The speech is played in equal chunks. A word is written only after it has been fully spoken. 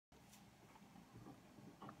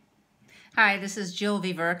Hi, this is Jill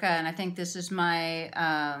Viverka, and I think this is my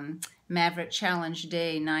Maverick Challenge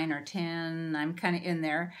Day 9 or 10. I'm kind of in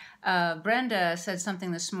there. Brenda said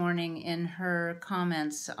something this morning in her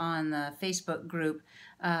comments on the Facebook group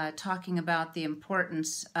talking about the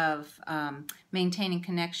importance of maintaining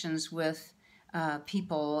connections with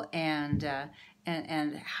people and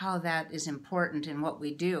how that is important in what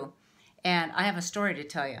we do. And I have a story to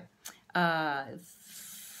tell you.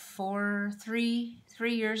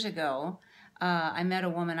 Three years ago, I met a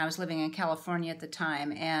woman. I was living in California at the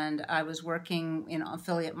time, and I was working in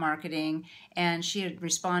affiliate marketing, and she had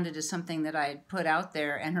responded to something that I had put out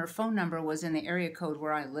there, and her phone number was in the area code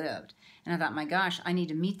where I lived. And I thought, my gosh, I need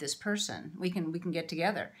to meet this person. We can get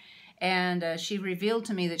together. And she revealed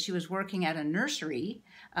to me that she was working at a nursery,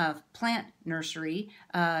 a plant nursery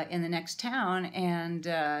in the next town. And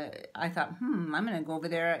I thought, I'm going to go over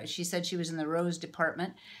there. She said she was in the rose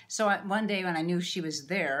department. So one day when I knew she was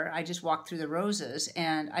there, I just walked through the roses.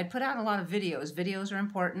 And I put out a lot of videos. Videos are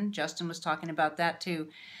important. Justin was talking about that too.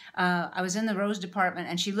 I was in the rose department,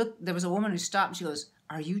 and she looked. There was a woman who stopped, and she goes,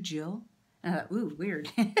 "Are you Jill?" And I thought, ooh, weird.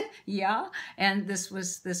 Yeah. And this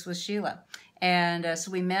was Sheila. And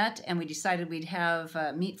so we met, and we decided we'd have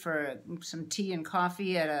meet for some tea and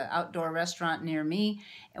coffee at an outdoor restaurant near me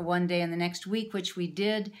one day in the next week, which we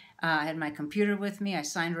did. I had my computer with me. I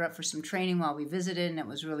signed her up for some training while we visited, and it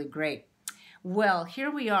was really great. Well,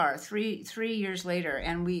 here we are, three years later,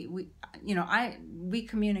 and we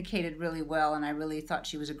communicated really well, and I really thought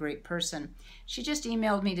she was a great person. She just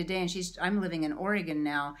emailed me today, and I'm living in Oregon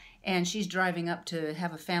now, and she's driving up to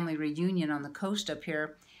have a family reunion on the coast up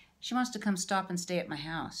here. She wants to come stop and stay at my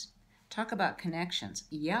house. Talk about connections.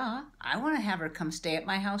 Yeah, I want to have her come stay at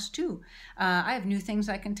my house too. I have new things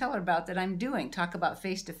I can tell her about that I'm doing. Talk about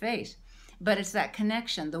face-to-face. But it's that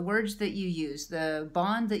connection, the words that you use, the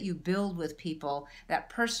bond that you build with people, that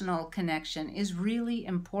personal connection is really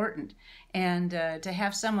important. And to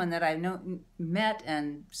have someone that I met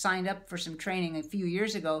and signed up for some training a few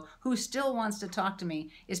years ago who still wants to talk to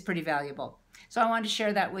me is pretty valuable. So I wanted to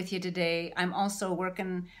share that with you today. I'm also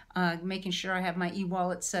working, making sure I have my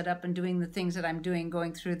e-wallet set up and doing the things that I'm doing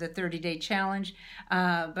going through the 30-day challenge.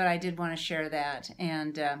 But I did want to share that.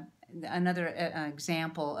 And another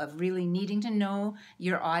example of really needing to know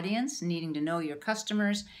your audience, needing to know your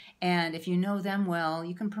customers, and if you know them well,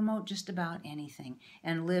 you can promote just about anything.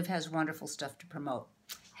 And Liv has wonderful stuff to promote.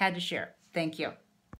 Had to share. Thank you.